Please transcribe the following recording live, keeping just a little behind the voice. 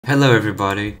Hello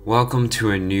everybody, welcome to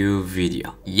a new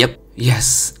video. Yep,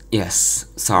 yes,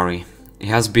 sorry. It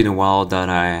has been a while that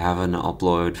I haven't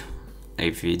uploaded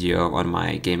a video on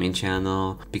my gaming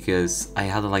channel because I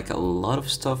had like a lot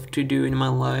of stuff to do in my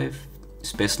life,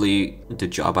 especially the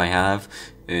job I have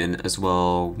and as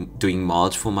well doing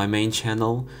mods for my main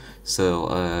channel.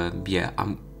 So yeah,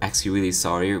 I'm actually really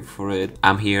sorry for it.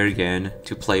 I'm here again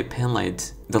to play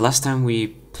Penlight. The last time we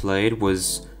played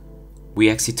was we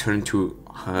actually turned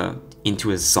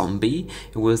into a zombie.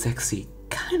 It was actually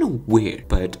kind of weird,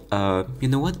 but you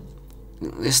know what?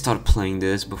 Let's start playing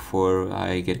this before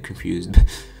I get confused.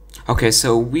 Okay,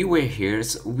 so we were here.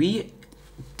 So we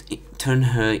turned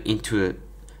her into a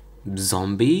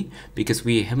zombie because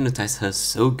we hypnotized her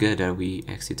so good that we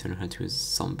actually turned her into a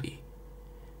zombie.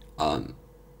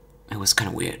 It was kind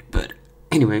of weird, but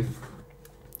anyway,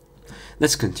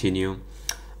 let's continue.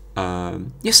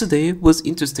 Yesterday was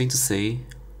interesting to say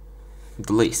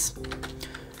the least.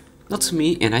 Not to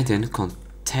me and I didn't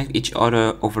contact each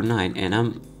other overnight,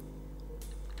 and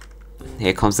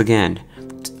here comes again.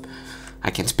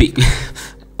 I can't speak.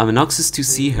 I'm anxious to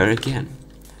see her again.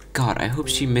 God, I hope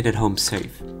she made it home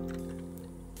safe.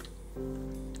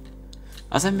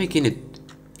 As I'm making it,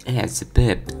 yes,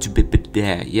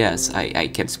 I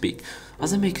can't speak.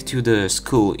 As I make it to the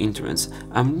school entrance,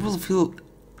 I'm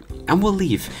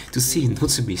relieved to see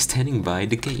Notsumi standing by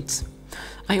the gates.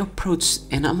 I approach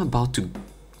and I'm about to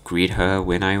greet her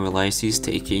when I realize she's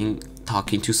talking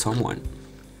to someone.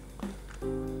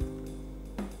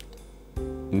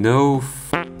 No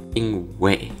f***ing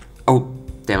way. Oh,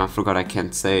 damn, I forgot I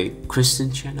can't say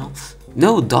Christian channel.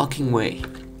 No docking way.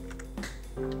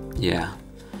 Yeah.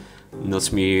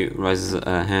 Notsumi raises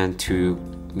a hand to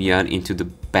me out into the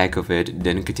back of it,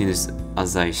 then continues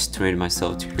as I strain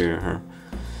myself to hear her.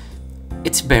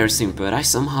 It's embarrassing, but I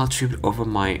somehow tripped over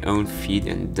my own feet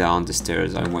and down the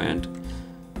stairs I went.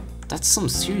 That's some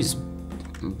serious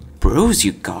bros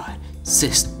you got.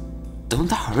 Sis, don't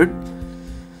that hurt?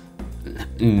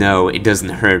 No, it doesn't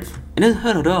hurt. It doesn't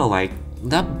hurt at all. Like,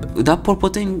 that purple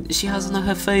thing she has on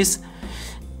her face,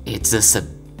 it's just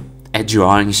a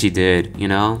drawing she did, you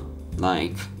know?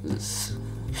 Like,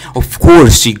 of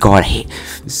course she got hit.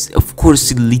 Of course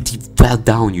she literally fell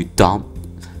down, you dumb.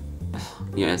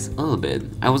 Yes, a little bit.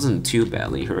 I wasn't too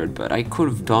badly hurt, but I could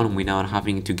have done without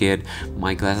having to get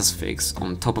my glasses fixed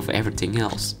on top of everything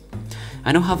else.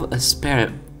 I don't have a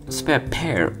spare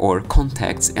pair or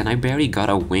contacts, and I barely got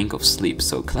a wink of sleep,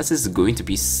 so class is going to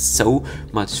be so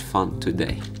much fun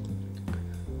today.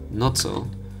 Not so.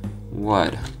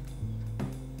 What?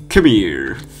 Come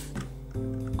here!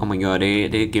 Oh my god,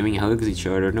 they're giving hugs each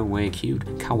other. No way, cute.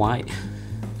 Kawaii.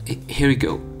 Here we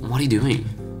go. What are you doing?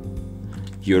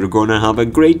 You're gonna have a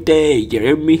great day, you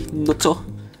hear me, Noto?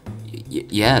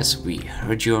 Yes, we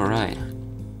heard you alright.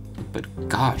 But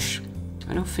gosh,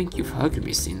 I don't think you've hugged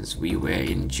me since we were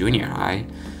in junior high.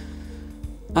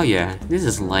 Oh yeah, this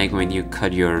is like when you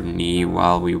cut your knee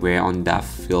while we were on that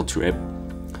field trip.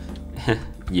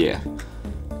 Yeah.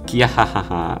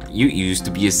 Kiahahaha, you used to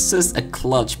be such a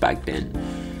clutch back then.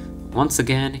 Once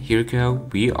again,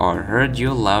 Hiriko, we are heard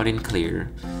you loud and clear.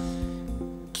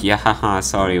 Yeah, haha,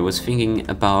 sorry, I was thinking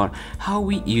about how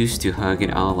we used to hug it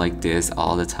out like this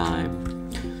all the time.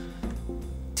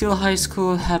 Till high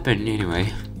school happened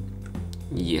anyway.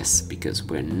 Yes, because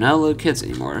we're not little kids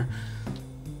anymore.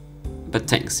 But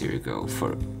thanks, Hiriko,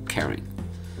 for caring.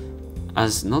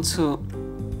 As not so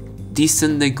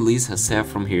decent Glees herself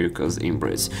from Hiriko's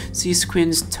embrace, she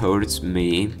squints towards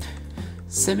me,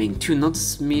 seeming to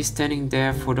notice me standing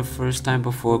there for the first time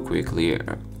before quickly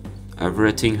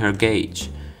averting her gaze.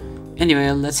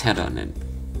 Anyway, let's head on in.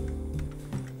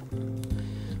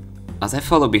 As I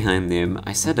follow behind them,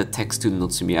 I sent a text to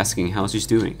Notsumi asking how she's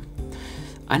doing.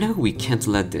 I know we can't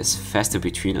let this fester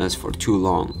between us for too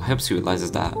long. I hope she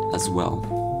realizes that as well.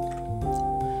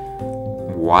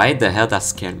 Why the hell that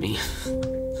scared me?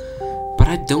 But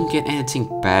I don't get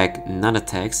anything back, not a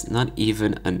text, not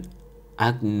even an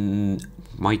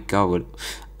my god,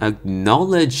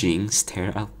 acknowledging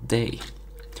stare all day.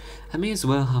 I may as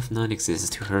well have none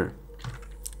exist to her.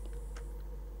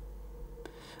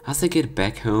 As I get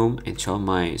back home and throw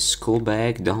my school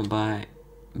bag down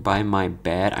by my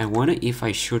bed, I wonder if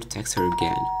I should text her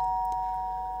again.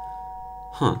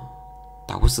 Huh,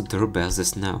 that was the doorbell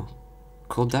just now.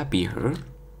 Could that be her?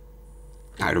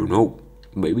 I don't know,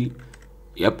 maybe.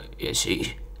 Yep, it's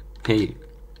she.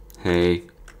 Hey.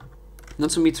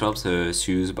 Natsumi drops her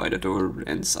shoes by the door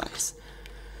and sighs.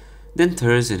 Then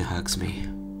turns and hugs me.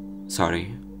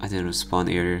 Sorry, I didn't respond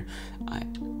earlier.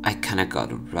 I kinda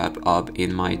got wrapped up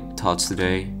in my thoughts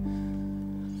today.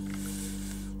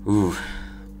 Ooh,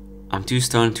 I'm too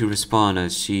stunned to respond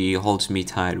as she holds me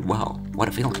tight. Wow, what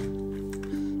a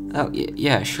feeling. Oh,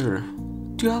 yeah, sure.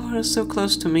 To have her so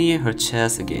close to me, her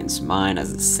chest against mine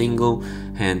as a single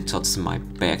hand touches my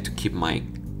back to keep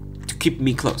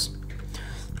me close.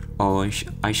 Oh,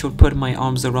 I should put my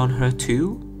arms around her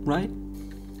too, right?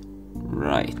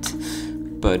 Right.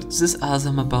 But just as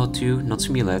I'm about to,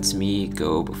 Natsumi lets me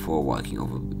go before walking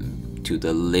over to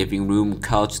the living room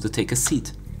couch to take a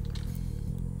seat.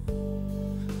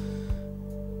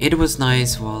 It was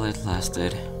nice while it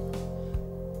lasted.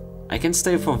 I can't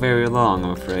stay for very long,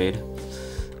 I'm afraid.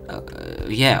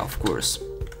 Yeah, of course.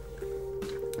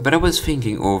 But I was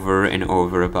thinking over and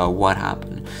over about what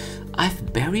happened.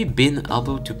 I've barely been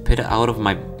able to put it out of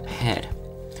my head.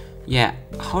 Yeah,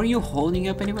 how are you holding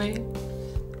up anyway?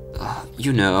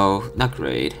 You know, not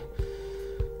great.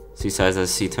 She says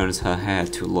as she turns her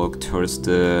head to look towards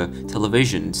the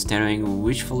television, staring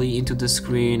wishfully into the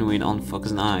screen with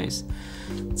unfocused eyes.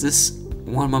 This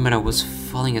one moment I was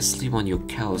falling asleep on your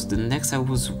couch, the next I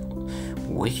was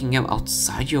waking up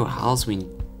outside your house with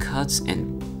cuts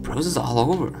and bruises all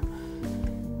over.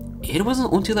 It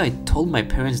wasn't until I told my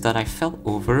parents that I fell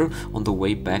over on the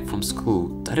way back from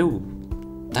school that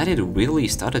it really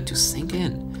started to sink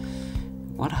in.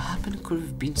 What happened could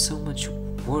have been so much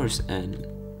worse, and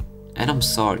I'm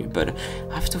sorry, but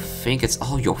I have to think it's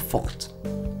all your fault.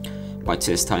 My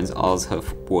chest times as her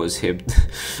was hip.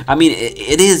 I mean,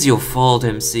 it is your fault,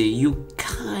 MC. You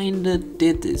kinda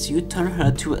did this. You turned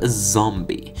her to a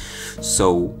zombie.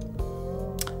 So,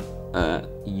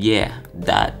 yeah,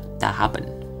 that happened.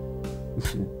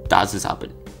 That just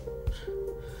happened.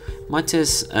 My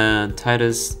chest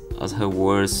tightens as her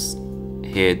words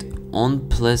hit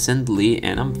unpleasantly,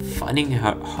 and I'm finding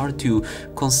her hard to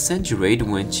concentrate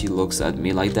when she looks at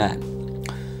me like that.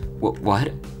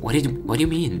 What do you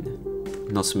mean?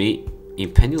 Natsumi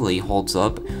impatiently holds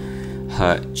up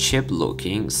her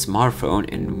cheap-looking smartphone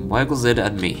and waggles it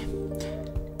at me.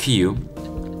 Kyu,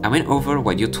 I went over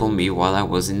what you told me while I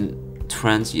was in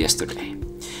trance yesterday.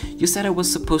 You said I was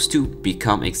supposed to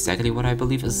become exactly what I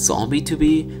believe a zombie to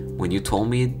be when you told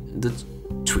me the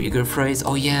trigger phrase.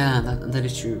 Oh yeah, that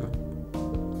is true.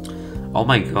 Oh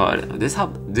my god, this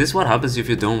is what happens if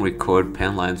you don't record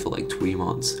Penlight for like 3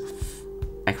 months.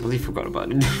 I completely forgot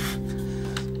about it.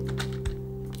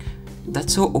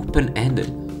 That's so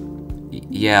open-ended.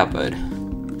 Yeah, but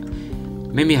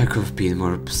maybe I could have been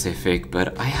more specific,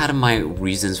 but I had my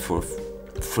reasons for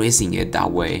phrasing it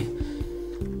that way.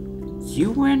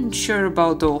 You weren't sure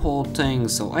about the whole thing,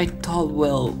 so I thought,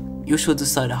 well, you should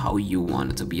decide how you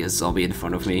wanted to be a zombie in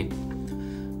front of me.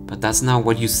 But that's not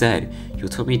what you said. You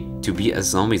told me to be a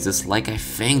zombie just like I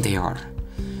think they are.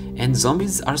 And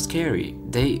zombies are scary.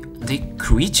 They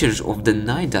creatures of the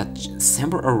night that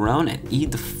slumber around and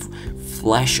eat the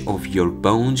flesh of your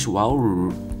bones while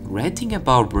ranting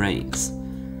about brains.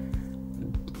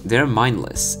 They're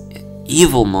mindless,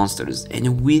 evil monsters,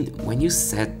 and when you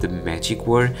said the magic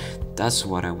word, that's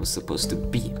what I was supposed to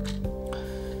be.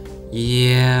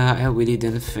 Yeah, I really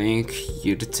didn't think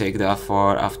you'd take that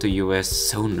far after you were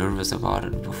so nervous about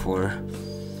it before.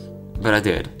 But I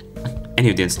did, and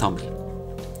you didn't stop me.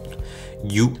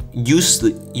 You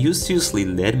seriously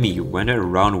let me wander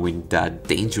around with that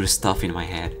dangerous stuff in my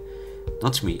head.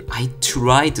 Not me. I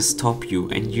tried to stop you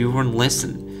and you wouldn't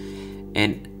listen.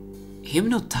 And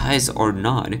hypnotized or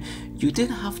not, you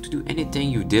didn't have to do anything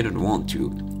you didn't want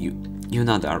to. You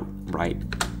know that, right?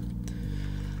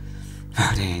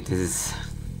 Oh dang, this is...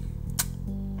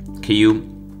 Kyu,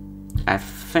 I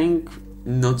think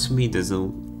Natsumi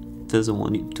doesn't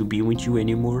want to be with you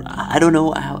anymore. I don't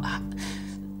know. I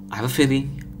have a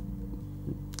feeling.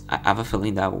 I have a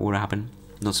feeling that will happen.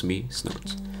 Natsumi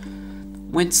snorts.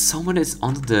 When someone is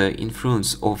under the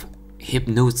influence of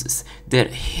hypnosis, their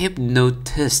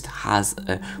hypnotist has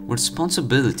a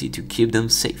responsibility to keep them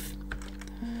safe.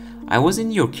 I was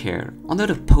in your care under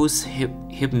the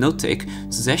post-hypnotic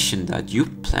session that you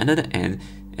planned, and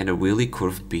it really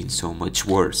could have been so much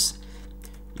worse.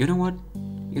 You know what?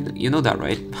 You know that,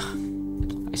 right?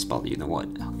 I spelled you know what.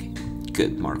 Okay,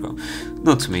 good, Marco.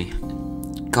 Not to me.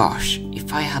 Gosh,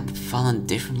 if I had fallen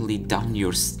differently down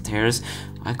your stairs,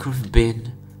 I could have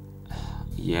been...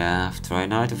 Yeah, I've tried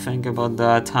not to think about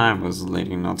that time was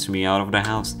letting Natsumi out of the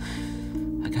house.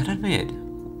 I gotta admit,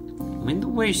 when the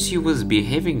way she was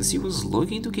behaving, she was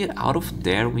looking to get out of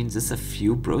there with just a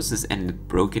few bruises and a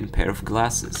broken pair of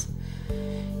glasses.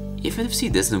 Even if she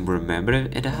doesn't remember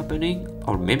it happening,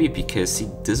 or maybe because she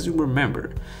doesn't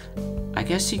remember, I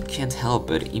guess she can't help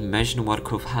but imagine what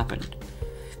could have happened.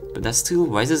 But that still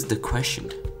raises the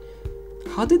question,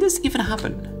 how did this even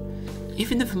happen?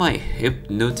 even if my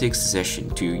hypnotic session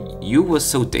to you was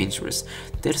so dangerous,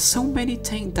 there's so many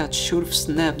things that should have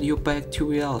snapped you back to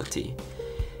reality.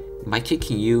 My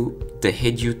kicking you, the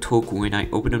hit you took when I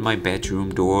opened my bedroom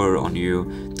door on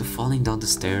you, the falling down the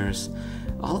stairs,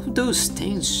 all of those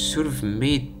things should have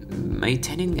made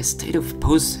maintaining a state of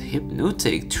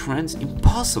post-hypnotic trance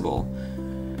impossible.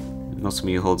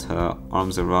 Natsumi holds her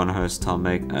arms around her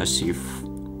stomach as she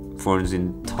forms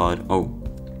in thought. Oh,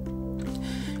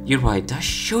 you're right, that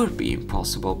should be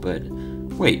impossible, but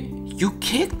wait, you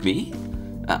kicked me?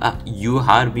 You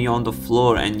had me on the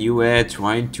floor and you were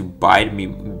trying to bite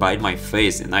my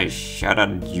face, and I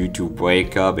shouted at you to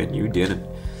wake up and you didn't.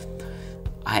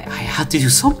 I had to do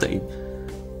something.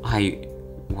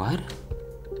 What?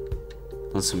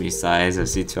 Natsumi sighs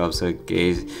as she drops her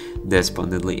gaze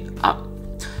despondently.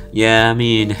 Yeah, I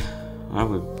mean,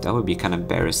 that would be kind of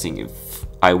embarrassing if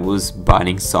I was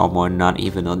biting someone not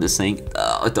even noticing.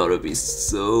 I thought it would be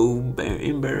so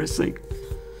embarrassing.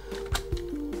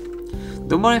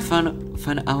 The more I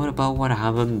find out about what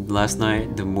happened last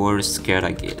night, the more scared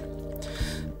I get.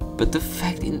 But the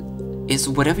fact is,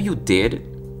 whatever you did,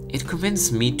 it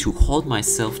convinced me to hold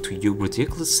myself to your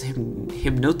ridiculous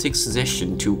hypnotic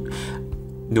suggestion to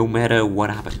no matter what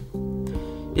happened.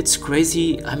 It's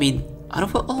crazy. I mean, out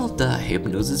of all the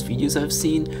hypnosis videos I've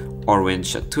seen, or when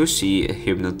Satoshi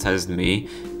hypnotized me,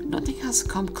 nothing has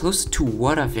come close to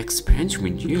what I've experienced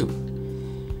with you.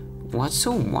 What's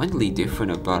so wildly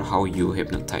different about how you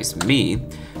hypnotized me?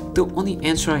 The only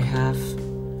answer I have.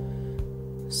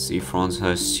 She frowns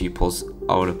as she pulls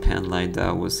out a penlight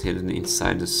that was hidden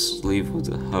inside the sleeve of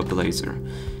her blazer.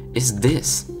 Is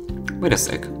this? Wait a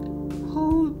sec.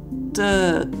 How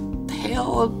the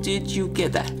hell did you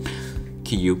get that?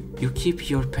 You keep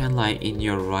your penlight in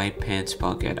your right pants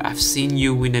pocket. I've seen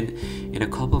you win in a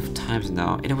couple of times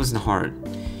now, and it wasn't hard.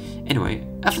 Anyway,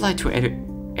 I've lied to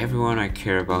everyone I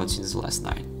care about since last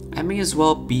night. I may as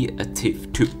well be a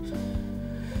thief too.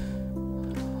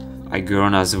 I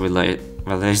groan as the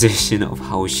realization of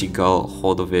how she got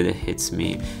hold of it hits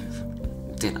me.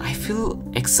 Then I feel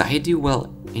anxiety well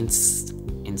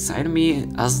inside me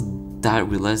as that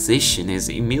realization is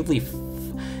immediately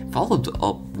followed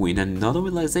up with another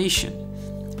realization.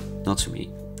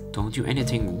 Natsumi, don't do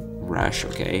anything rash,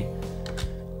 okay?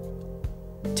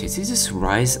 Did you just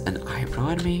raise an eyebrow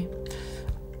at me?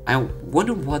 I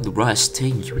wonder what rash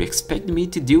thing you expect me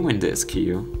to do in this,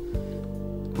 Kyo.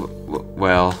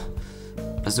 Well,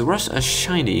 as the rush is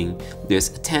shining, there's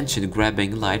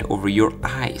attention-grabbing light over your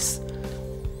eyes.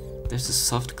 There's a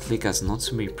soft click as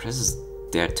Natsumi presses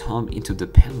their thumb into the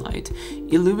penlight,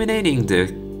 illuminating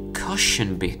the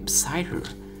cushion beside her.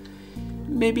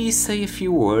 Maybe say a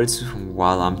few words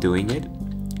while I'm doing it.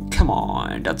 Come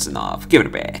on, that's enough. Give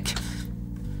it back.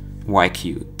 Why,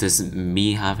 Q? Does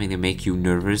me having to make you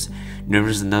nervous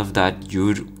enough that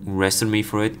you'd arrest me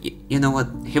for it? You know what?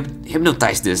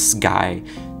 Hypnotize this guy.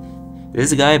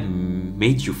 This guy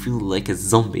made you feel like a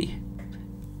zombie.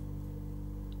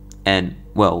 And,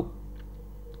 well,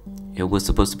 it was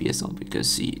supposed to be a zombie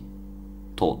because he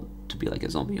told to be like a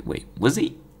zombie. Wait, was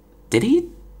he? Did he?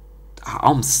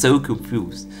 I'm so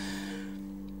confused.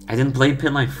 I didn't play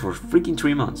Penlight for freaking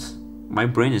 3 months. My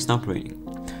brain is not braining.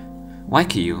 Why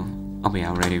can you? Oh, yeah,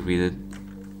 I already read it.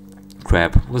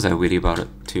 Crap, what was I really about it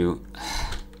too?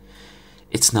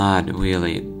 It's not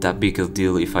really that big a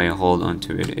deal if I hold on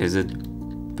to it, is it?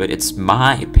 But it's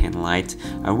my Penlight.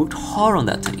 I worked hard on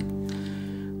that thing.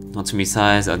 Natsumi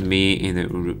sighs at me in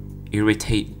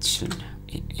irritation.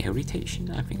 Irritation?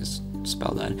 I think it's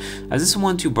spelled that. I just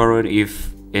want to borrow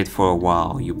it for a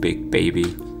while, you big baby.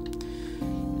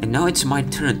 And now it's my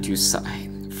turn to sigh.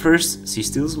 First, she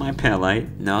steals my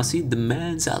penlight. Now she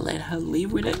demands I let her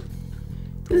leave with it.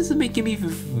 This is making me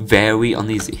very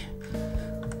uneasy.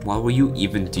 Why will you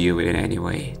even deal with it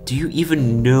anyway? Do you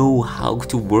even know how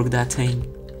to work that thing?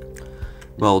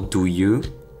 Well, do you?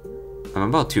 I'm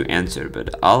about to answer,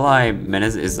 but all I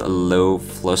manage is a low,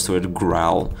 flustered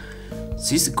growl.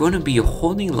 She's gonna be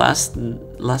holding last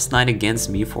night against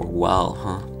me for a while,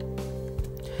 huh?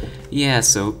 Yeah,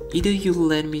 so either you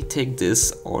let me take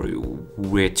this or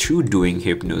we're through doing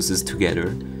hypnosis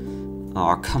together.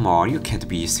 Aw, come on, you can't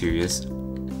be serious.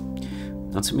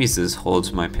 Natsumi just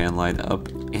holds my penlight up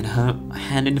in her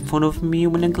hand in front of me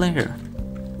with a glare.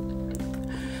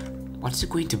 What's it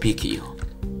going to be, Kyo?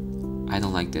 I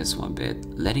don't like this one bit.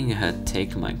 Letting her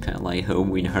take my penlight home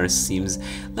with her seems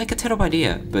like a terrible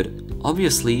idea, but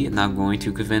obviously not going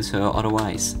to convince her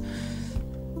otherwise.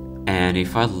 And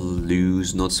if I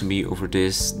lose Natsumi over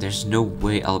this, there's no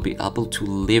way I'll be able to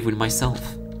live with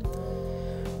myself.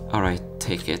 Alright,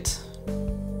 take it.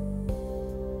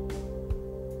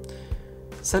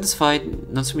 Satisfied,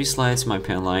 Natsumi slides my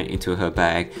penlight into her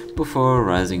bag before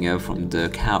rising up from the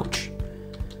couch.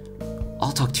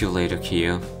 I'll talk to you later,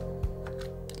 Kyo.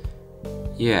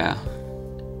 Yeah.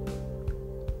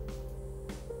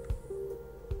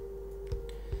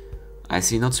 I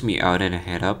see Natsumi out and I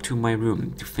head up to my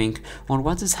room to think on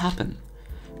what has happened.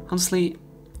 Honestly,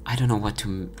 I don't know what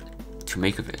to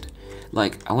make of it.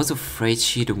 Like, I was afraid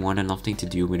she'd wanted nothing to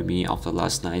do with me after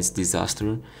last night's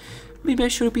disaster. Maybe I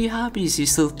should be happy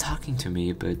she's still talking to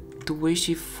me, but the way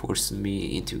she forced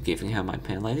me into giving her my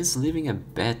penlight is leaving a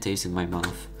bad taste in my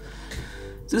mouth.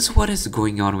 This is what is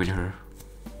going on with her.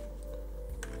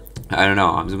 I don't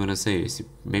know, I'm just gonna say,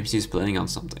 maybe she's planning on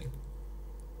something.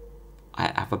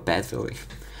 I have a bad feeling.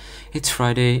 It's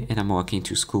Friday and I'm walking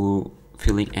to school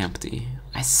feeling empty.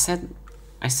 I sent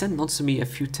Natsumi a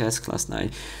few texts last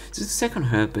night to check on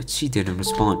her, but she didn't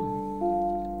respond.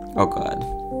 Oh god.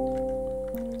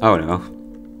 Oh no.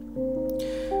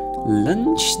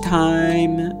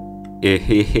 Lunchtime.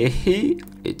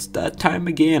 It's that time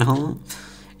again, huh?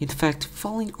 In fact,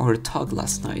 following our talk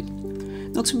last night,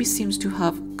 Natsumi seems to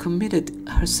have committed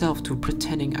herself to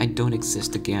pretending I don't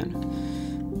exist again.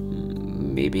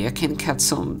 Maybe I can catch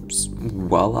some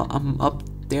while I'm up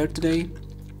there today.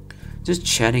 Just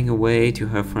chatting away to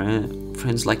her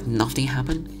friends like nothing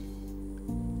happened.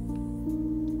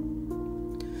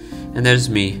 And there's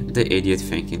me, the idiot,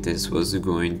 thinking this was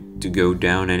going to go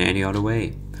down in any other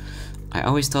way. I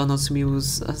always thought Natsumi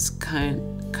was as kind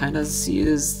as she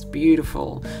is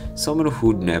beautiful, someone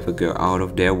who'd never go out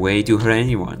of their way to hurt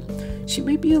anyone. She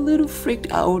may be a little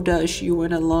freaked out that she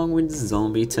went along with the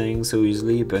zombie thing so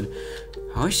easily, but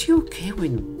how is she okay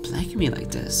with blanking me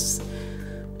like this?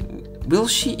 Will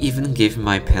she even give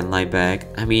my penlight back?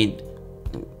 I mean,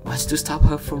 what's to stop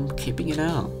her from keeping it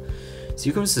out?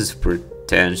 She goes to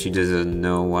pretend she doesn't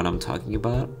know what I'm talking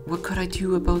about. What could I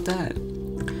do about that?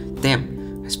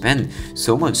 Damn, I spent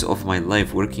so much of my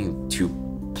life working to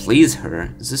please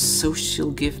her just so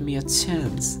she'll give me a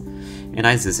chance. And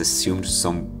I just assumed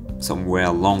somewhere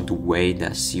along the way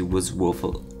that she was worth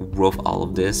all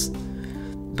of this.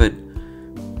 But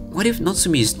what if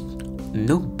Natsumi is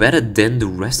no better than the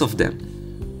rest of them?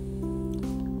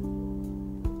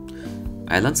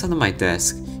 I glance under my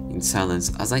desk in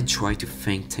silence as I try to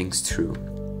think things through.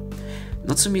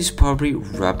 Natsumi is probably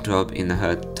wrapped up in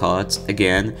her thoughts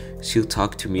again. She'll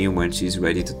talk to me when she's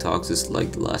ready to talk, just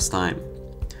like the last time.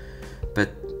 But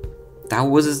that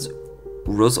was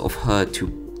rules of her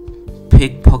to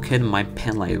pickpocket my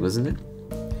penlight, wasn't it?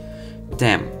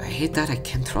 Damn, I hate that I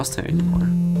can't trust her anymore.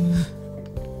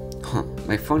 Huh,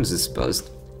 my phone just buzzed.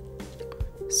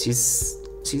 She's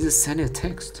just sending a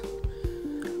text.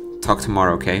 Talk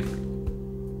tomorrow, okay?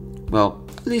 Well,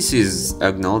 at least she's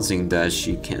acknowledging that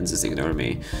she can't just ignore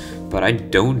me. But I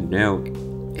don't know.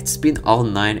 It's been all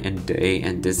night and day,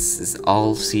 and this is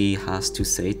all she has to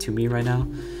say to me right now.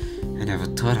 I never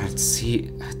thought I'd say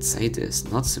this,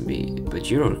 not to me,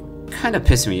 but you're kinda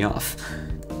pissing me off.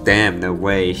 Damn, no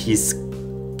way. His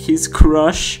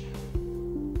crush.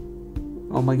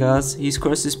 Oh my god, his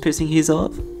crush is pissing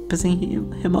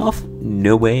him off?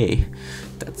 No way.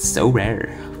 That's so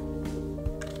rare.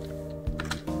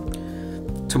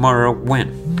 Tomorrow,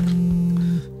 when?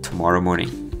 Tomorrow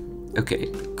morning. Okay,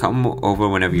 come over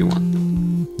whenever you want.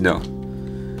 No.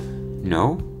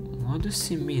 No? What does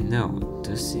he mean no?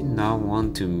 Does he not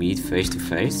want to meet face to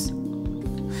face?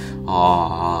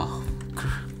 Ah,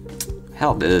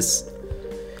 hell this.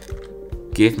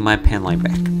 Give my penlight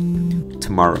back.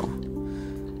 Tomorrow.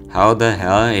 How the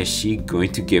hell is she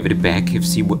going to give it back if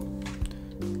she would?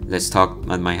 Let's talk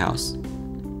at my house.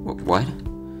 What?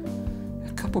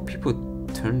 A couple people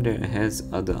turned their heads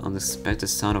at the unexpected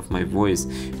sound of my voice,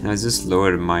 and I just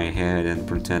lowered my head and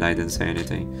pretend I didn't say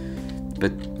anything.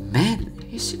 But man,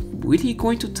 is she really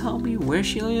going to tell me where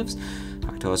she lives?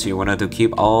 I thought she wanted to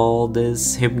keep all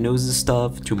this hypnosis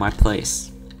stuff to my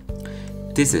place.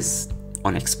 This is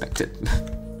unexpected.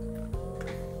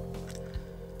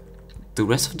 The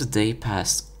rest of the day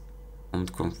passed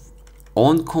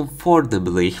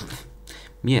uncomfortably.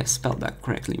 Yes, spelled that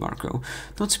correctly, Marco.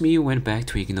 Natsumi went back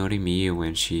to ignoring me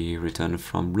when she returned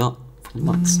from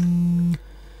lunch.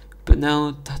 But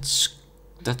now that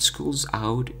school's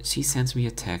out, she sends me a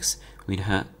text with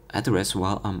her address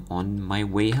while I'm on my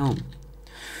way home.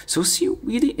 So she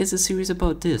really is serious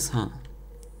about this, huh?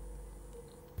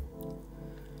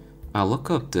 I'll look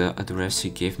up the address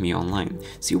she gave me online,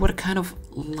 see what kind of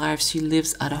life she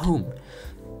lives at home.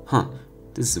 Huh,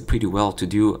 this is a pretty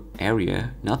well-to-do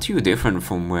area, not too different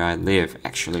from where I live,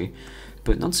 actually.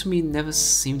 But Natsumi never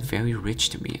seemed very rich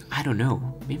to me. I don't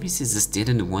know, maybe she just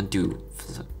didn't want to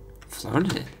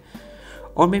flirt it.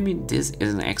 Or maybe this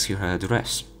isn't actually her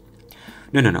address.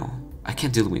 No, I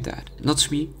can't deal with that.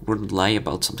 Natsumi wouldn't lie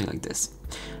about something like this.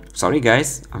 Sorry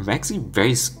guys, I'm actually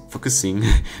very focusing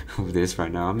with this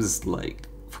right now. I'm just like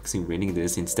focusing reading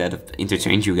this instead of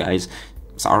entertaining you guys.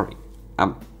 Sorry.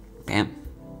 Damn.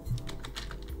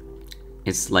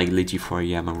 It's like literally 4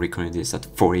 AM. I'm recording this at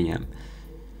 4 AM.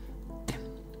 Damn.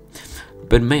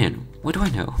 But man, what do I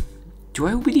know? Do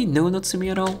I really know Natsumi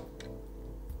at all?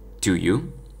 Do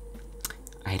you?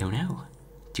 I don't know.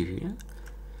 Do you?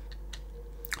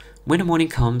 When the morning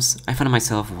comes, I find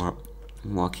myself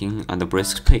walking on the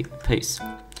brisk pace.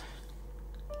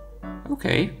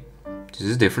 Okay, this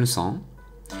is a different song.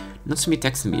 Natsumi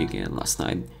texted me again last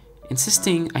night,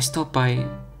 insisting I stop by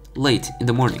late in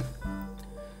the morning.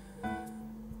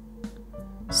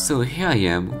 So here I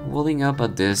am, rolling up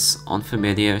at this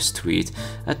unfamiliar street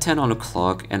at 10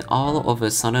 o'clock, and all of a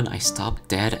sudden I stop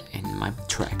dead in my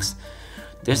tracks.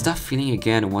 There's that feeling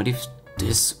again, what if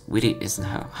this really isn't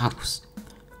her house?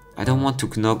 I don't want to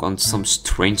knock on some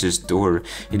stranger's door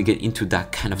and get into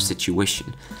that kind of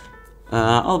situation.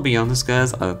 I'll be honest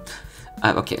guys,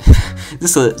 okay,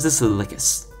 this is like a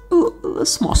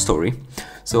small story.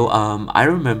 So I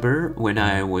remember when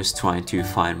I was trying to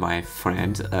find my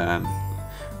friend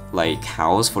like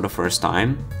house for the first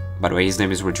time. By the way, his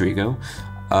name is Rodrigo.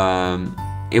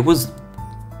 It was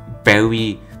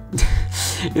very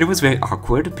it was very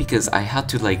awkward because I had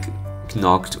to like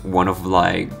knock one of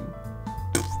like,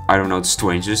 I don't know,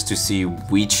 strangers to see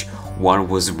which one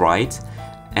was right,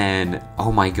 and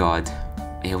oh my god,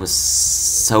 it was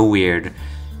so weird.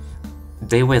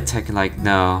 They were taking like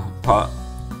no,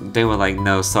 they were like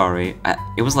no, sorry.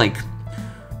 It was like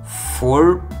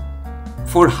four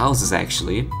houses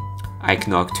actually. I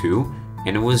knocked two,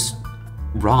 and it was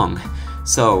wrong.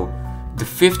 So the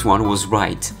fifth one was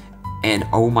right, and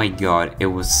oh my god, it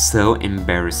was so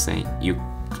embarrassing.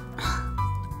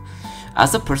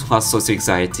 As a person who has social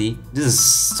anxiety, this is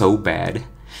so bad.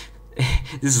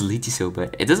 This is literally so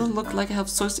bad. It doesn't look like I have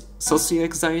social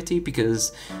anxiety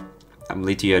because I'm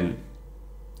literally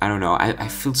I don't know, I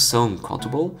feel so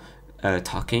uncomfortable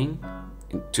talking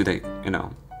to the,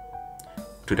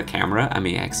 to the camera. I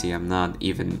mean, actually, I'm not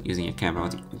even using a camera.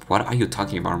 What are you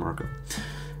talking about, Marco?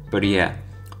 But yeah,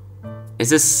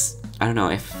 it's just, I don't know,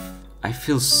 if I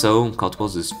feel so uncomfortable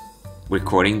just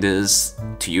recording this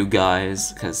to you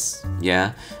guys, because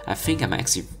yeah, I think I'm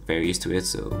actually very used to it,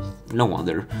 so no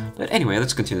wonder. But anyway,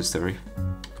 let's continue the story.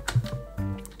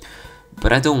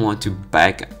 But I don't want to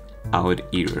back out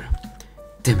either.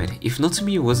 Damn it, if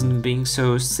Natsumi wasn't being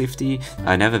so safety,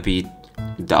 I'd never be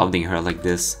doubting her like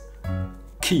this.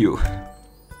 Kyu,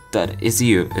 that is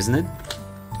you, isn't it?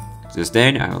 Just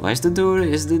then, I realized the door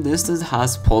is the distance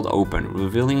has pulled open,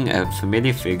 revealing a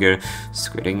familiar figure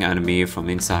squinting at me from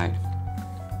inside.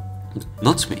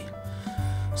 Natsumi.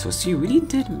 So she really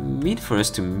did mean for us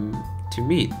to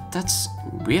meet. That's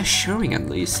reassuring, at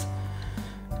least.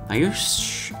 Are you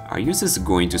just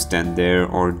going to stand there,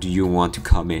 or do you want to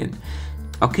come in?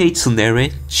 Okay,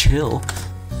 Tsundere, chill.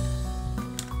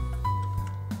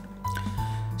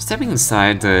 Stepping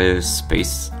inside the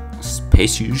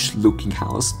spacious-looking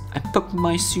house, I took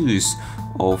my shoes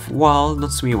off while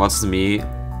Natsumi watched me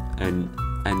and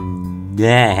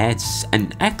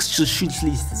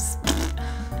actually.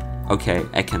 Okay,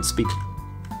 I can't speak.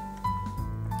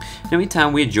 In the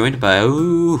meantime, we're joined by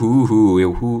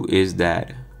who is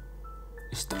that?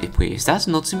 Wait, is that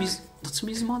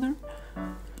Natsumi's mother?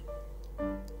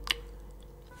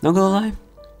 Not gonna lie,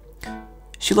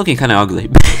 she's looking kind of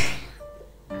ugly.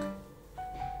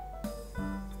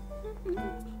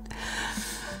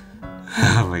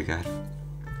 Oh my god.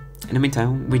 In the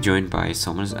meantime, we're joined by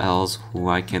someone else who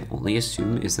I can only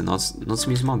assume is the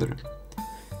Natsumi's mother.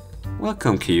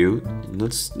 Welcome, Kyu.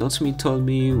 Natsumi told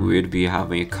me we'd be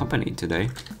having a company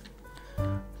today.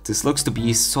 This looks to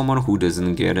be someone who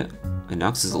doesn't get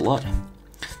announced a lot.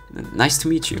 Nice to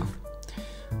meet you.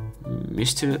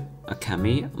 Mr.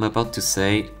 Akami, I'm about to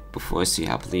say before she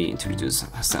happily introduces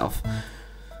herself.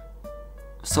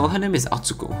 So her name is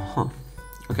Atsuko, huh?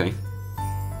 Okay.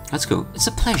 Atsuko, it's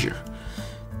a pleasure.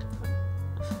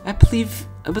 I believe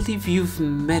you've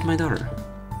met my daughter.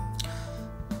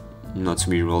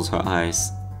 Natsumi rolls her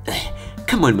eyes.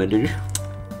 Come on, mother.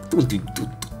 Don't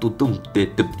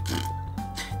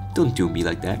do me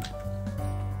like that.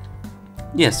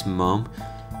 Yes, mom.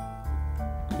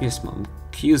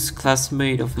 Kyu's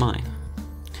classmate of mine.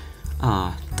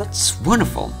 Ah, that's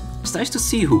wonderful. It's nice to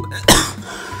see you.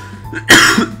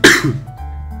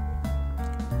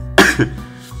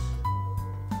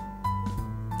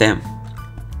 Damn,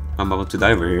 I'm about to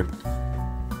die over here.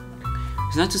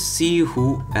 It's not to see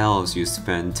who else you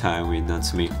spend time with,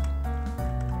 Natsumi.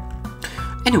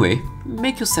 Anyway,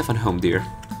 make yourself at home, dear.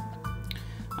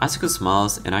 Asuka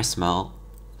smiles and I smile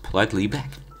politely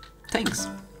back. Thanks.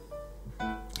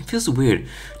 It feels weird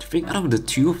to think out of the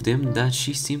two of them that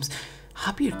she seems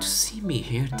happier to see me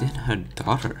here than her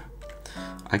daughter.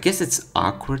 I guess it's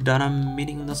awkward that I'm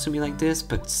meeting Natsumi like this,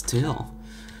 but still.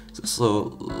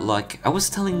 So like I was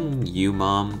telling you,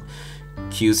 Mom,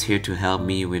 Q's here to help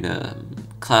me with a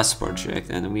class project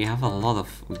and we have a lot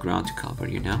of ground to cover,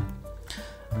 you know?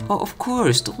 Oh, of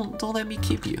course, don't let me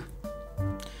keep you.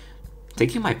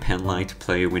 Taking my Penlight to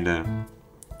play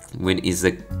when is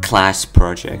a class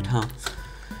project, huh?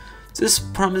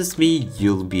 Just promise me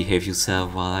you'll behave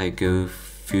yourself while I go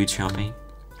food shopping.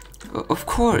 Of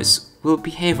course, we'll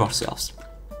behave ourselves.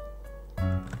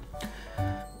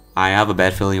 I have a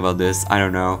bad feeling about this. I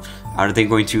don't know. Are they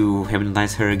going to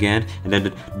hypnotize her again? And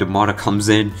then the mother comes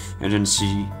in and then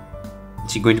she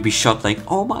going to be shocked like,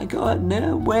 oh my god,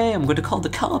 no way, I'm going to call the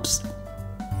cops.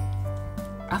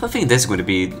 I think that's going to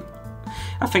be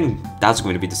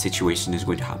the situation is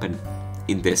going to happen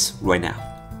in this right now.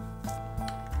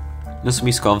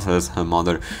 Natsumi scoffs as her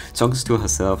mother talks to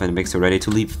herself and makes her ready to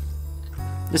leave.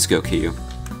 Let's go, Kyu.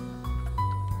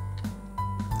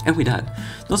 And with that,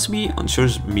 Natsumi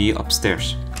ushers me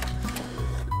upstairs.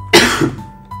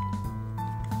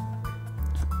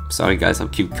 Sorry guys, I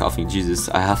keep coughing. Jesus,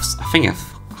 I think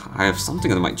I have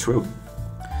something in my throat.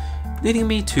 Leading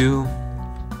me to...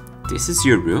 This is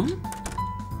your room?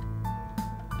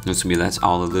 Natsumi lets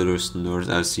out a little snort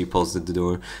as she pulls the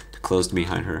door to close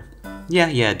behind her.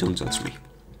 Yeah, don't touch me.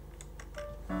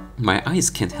 My eyes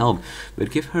can't help but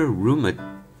give her room a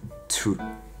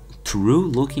true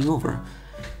looking over.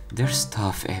 There's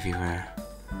stuff everywhere.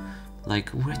 Like,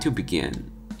 where to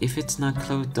begin? If it's not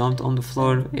clothes dumped on the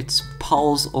floor, it's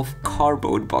piles of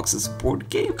cardboard boxes, board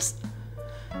games.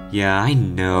 Yeah, I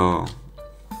know.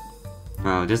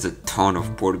 Wow, there's a ton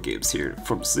of board games here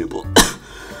from Sybil.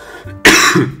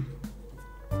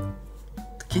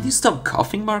 Can you stop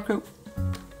coughing, Marco?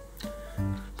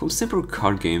 From simple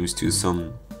card games to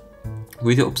some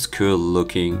really obscure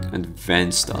looking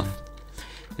advanced stuff.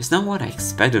 It's not what I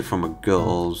expected from a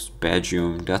girl's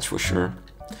bedroom, that's for sure.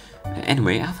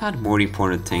 Anyway, I've had more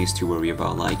important things to worry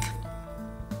about, like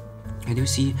I do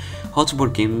see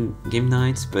hotboard game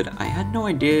nights, but I had no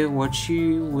idea what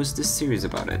she was this serious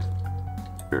about it.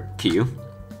 Kyu?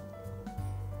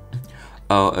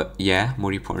 Oh, yeah,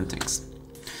 more important things.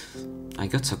 I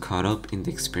got so caught up in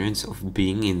the experience of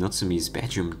being in Natsumi's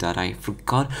bedroom that I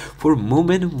forgot for a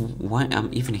moment why I'm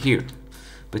even here.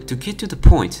 But to get to the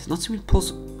point, Natsumi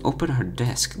pulls open her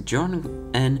desk, journal,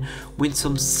 and with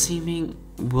some seeming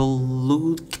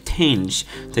lewd tinge,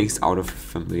 takes out a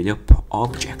familiar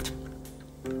object.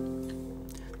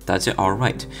 That's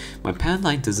alright. My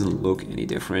Penlight doesn't look any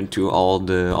different to all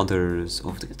the others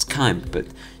of its kind, but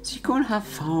she couldn't have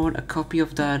found a copy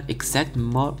of that exact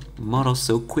model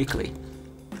so quickly.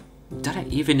 That I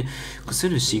even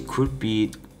consider she could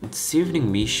be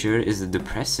deceiving me sure is a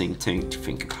depressing thing to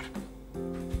think about.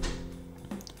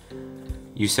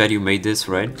 You said you made this,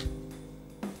 right?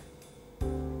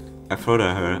 I throw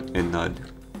at her and nod.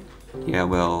 Yeah,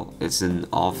 well, it's an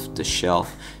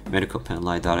off-the-shelf medical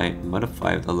Penlight that I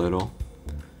modified a little.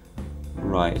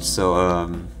 Right, so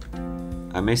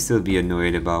I may still be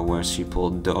annoyed about where she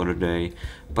pulled the other day,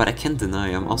 but I can't deny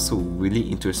I'm also really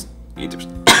interested.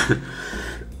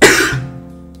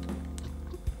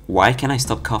 Why can't I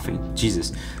stop coughing?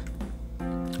 Jesus.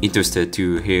 Interested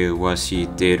to hear what she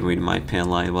did with my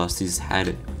Penlight while she's had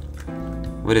it.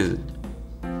 What is it?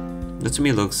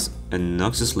 Natsumi looks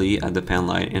obnoxiously at the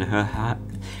Penlight in her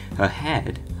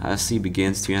head as she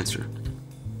begins to answer.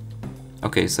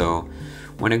 Okay, so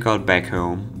when I got back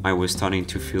home, I was starting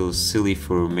to feel silly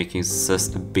for making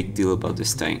such a big deal about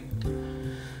this thing.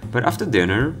 But after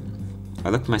dinner, I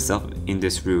locked myself in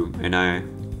this room and I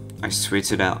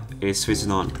switched it out. It switched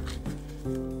on.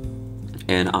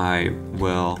 And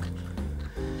well,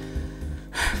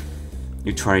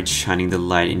 you tried shining the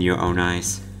light in your own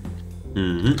eyes.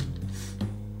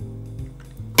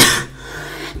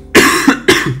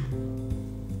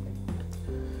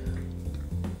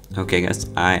 Okay guys,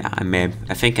 I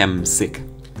think I'm sick.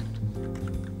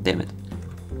 Damn it.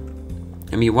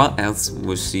 I mean, what else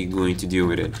was she going to do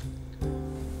with it?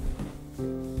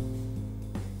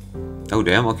 Oh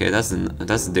damn, okay, that's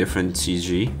a different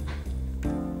CG.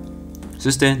 So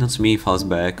then Natsumi falls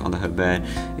back onto her bed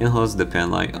and holds the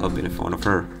Penlight up in front of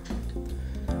her.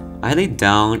 I laid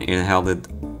down and held it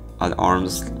at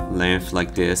arm's length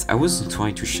like this. I wasn't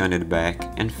trying to shine it back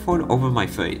and throw it over my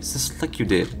face, just like you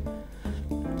did.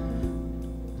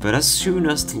 But as soon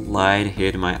as the light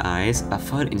hit my eyes, I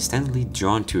felt instantly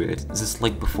drawn to it, just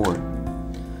like before.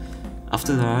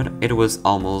 After that, it was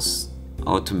almost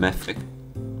automatic.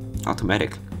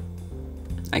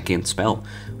 I can't spell.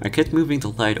 I kept moving the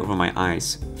light over my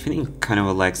eyes, feeling kind of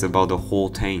relaxed about the whole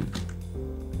thing.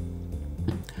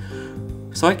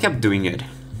 So I kept doing it,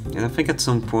 and I think at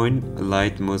some point the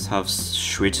light must have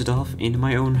switched off in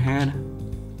my own head.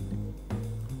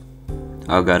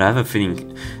 Oh god, I have a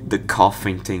feeling the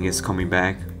coughing thing is coming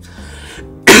back.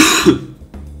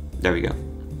 There we go.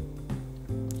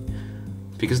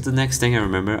 Because the next thing I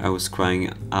remember, I was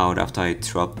crying out after I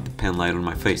dropped the pen light on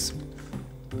my face.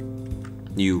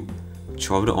 You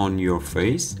dropped it on your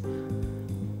face?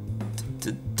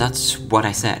 That's what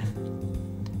I said.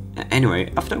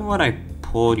 Anyway, after what, I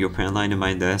pulled your pen light in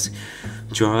my desk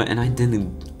drawer and I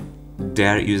didn't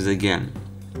dare use it again.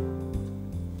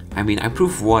 I mean, I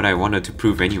proved what I wanted to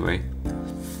prove anyway.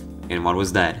 And what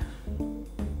was that?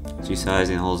 She sighs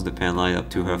and holds the pen light up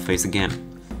to her face again.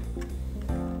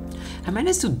 I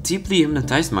managed to deeply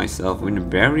hypnotize myself without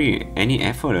barely any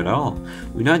effort at all,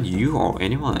 without you or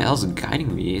anyone else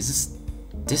guiding me. It's just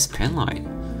this pen light.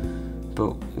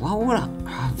 But what would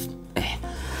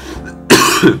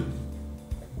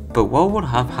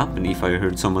have happened if I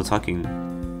heard someone talking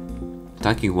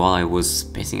while I was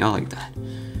spacing out like that?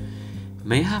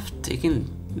 May I have taken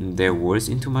their words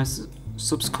into my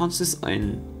subconscious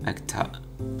and act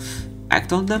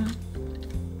on them?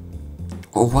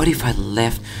 Or what if I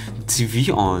left the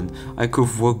TV on? I could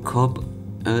have woke up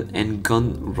and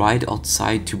gone right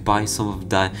outside to buy some of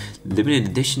that limited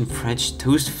edition French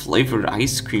toast flavored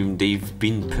ice cream they've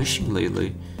been pushing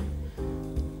lately.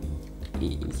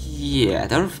 Yeah,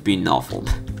 that would have been awful.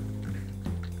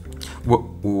 What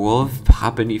would have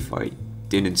happened if I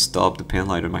didn't stop the pen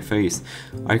light on my face?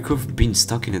 I could have been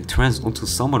stuck in a trance until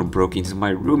someone broke into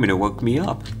my room and woke me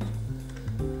up.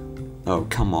 Oh,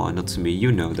 come on, not to me,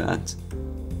 you know that.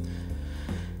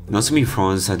 Natsumi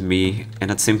frowns at me,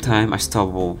 and at the same time I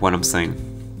stumble what I'm saying.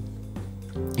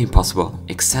 Impossible.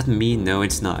 Except me, no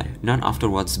it's not. Not after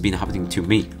what's been happening to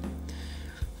me.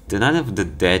 The Night of the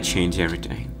Dead changed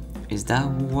everything. Is that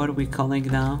what we're calling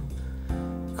it now?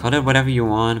 Call it whatever you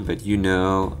want, but you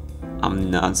know I'm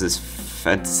not just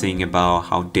fantasizing about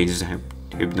how dangerous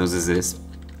hypnosis is.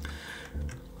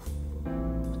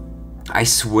 I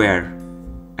swear,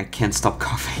 I can't stop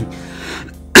coughing.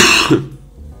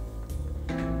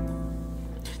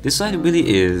 This light really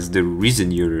is the reason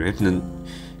your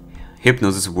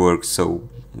hypnosis works so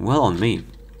well on me.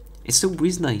 It's the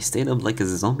reason I stayed up like a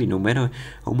zombie no matter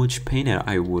how much pain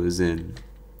I was in.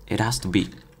 It has to be.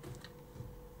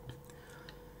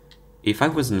 If I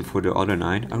wasn't for the other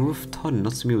night, I would have thought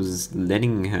Natsumi was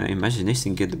letting her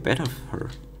imagination get the better of her.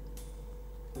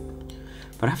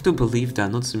 But I have to believe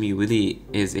that Natsumi really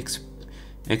is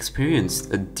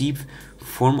experienced a deep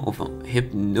form of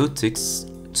hypnotic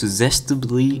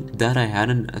suggestibility that I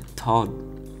hadn't thought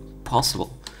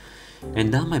possible,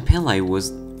 and that my pen light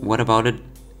was what brought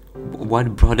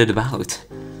it about.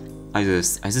 I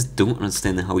just don't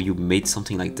understand how you made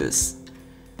something like this.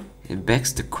 It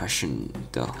begs the question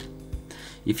though,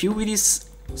 if you really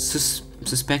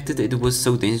suspected it was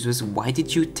so dangerous, why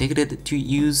did you take it to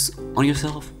use on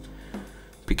yourself?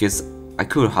 Because I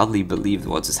could hardly believe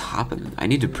what just happened. I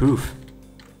needed proof.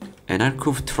 And I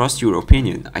could trust your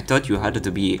opinion. I thought you had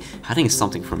to be hiding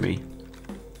something from me.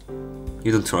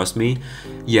 You don't trust me?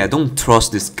 Yeah, don't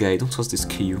trust this guy. Don't trust this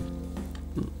Q.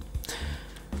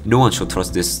 No one should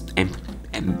trust this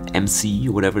MC,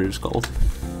 whatever it's called.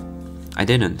 I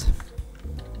didn't.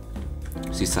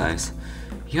 She sighs.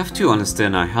 You have to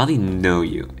understand, I hardly know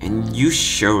you, and you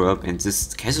show up and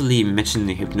just casually mention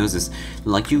hypnosis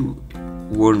like you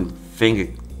wouldn't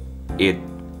think it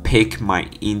piqued my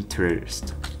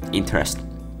interest. And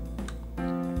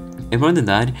more than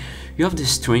that, you have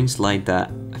this strange light that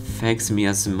affects me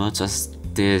as much as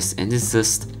this, and it's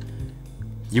just,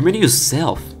 you made it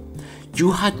yourself.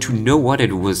 You had to know what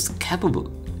it was capable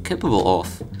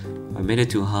of. I made it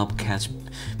to help catch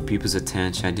people's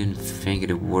attention. I didn't think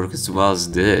it would work as well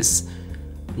as this.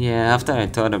 Yeah, after I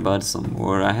thought about it some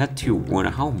more, I had to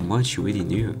wonder how much you really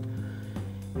knew.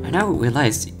 And I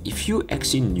realized if you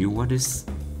actually knew what this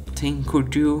thing could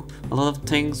do, a lot of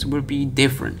things would be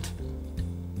different.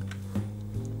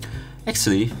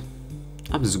 Actually,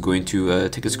 I'm just going to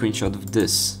take a screenshot of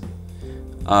this.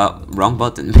 Wrong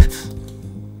button.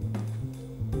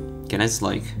 Can I just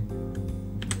like...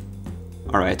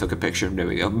 Alright, I took a picture, there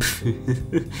we go.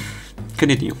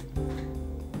 Continue.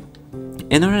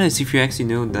 And I realize if you actually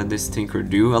know that this thing could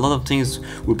do, a lot of things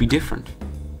would be different.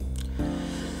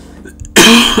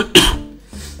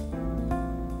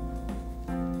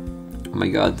 Oh my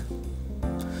god.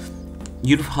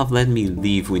 You'd have let me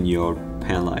leave with your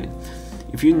Penlight.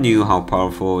 If you knew how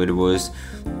powerful it was,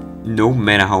 no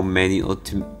matter how many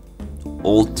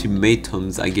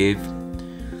ultimatums I gave.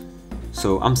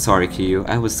 So I'm sorry, Kyu,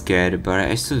 I was scared, but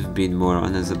I should have been more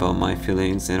honest about my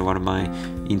feelings and what my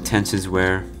intentions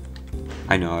were.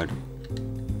 I know it.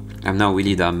 I'm not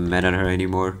really that mad at her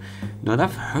anymore. Not that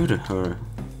I've heard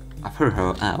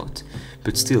her out,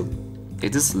 but still,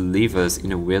 it just leaves us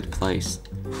in a weird place.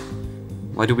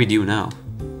 What do we do now?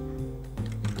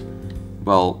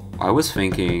 Well, I was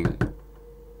thinking...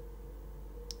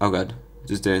 Oh god,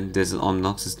 just then there's an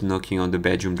obnoxious knocking on the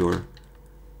bedroom door.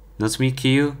 Not me,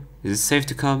 Kyu? Is it safe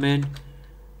to come in?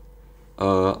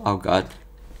 Oh god.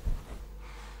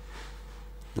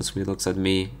 Natsumi looks at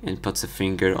me and puts a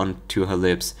finger onto her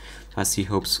lips as he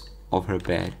hopes of her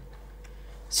bed.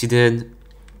 She then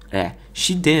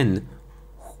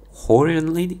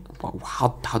horribly,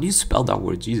 how do you spell that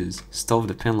word, Jesus? Stuffed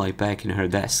the Penlight back in her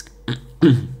desk.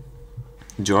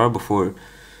 Jar before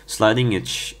sliding it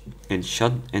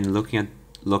shut and looking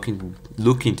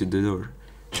to the door.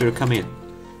 Sure, come in.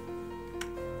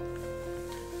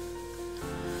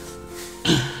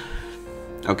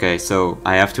 Okay, so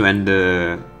I have to end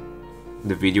the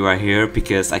video right here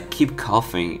because I keep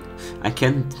coughing. I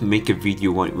can't make a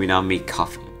video without me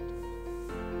coughing.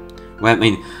 Well, I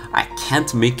mean, I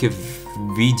can't make a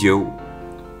video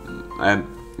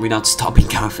without stopping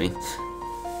coughing.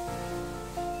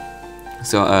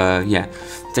 So yeah,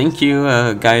 thank you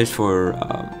guys for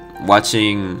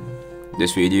watching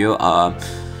this video.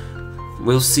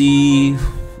 We'll see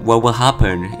what will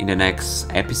happen in the next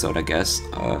episode, I guess.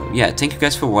 Yeah, thank you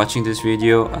guys for watching this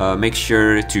video. Make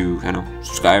sure to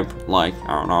subscribe, like,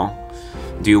 I don't know,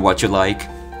 do what you like,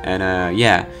 and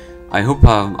yeah, I hope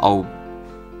I'll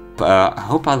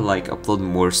upload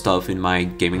more stuff in my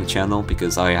gaming channel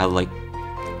because I had like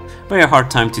very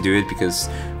hard time to do it because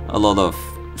a lot of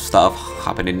stuff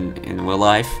happened in real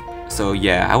life. So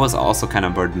yeah, I was also kind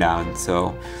of burned down.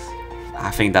 So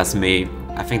I think that's me.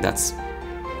 I think that's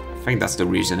the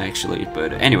reason actually.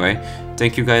 But anyway,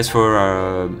 thank you guys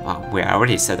for wait, I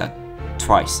already said that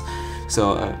twice.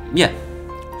 So yeah,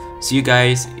 see you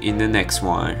guys in the next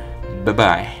one. Bye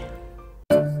bye.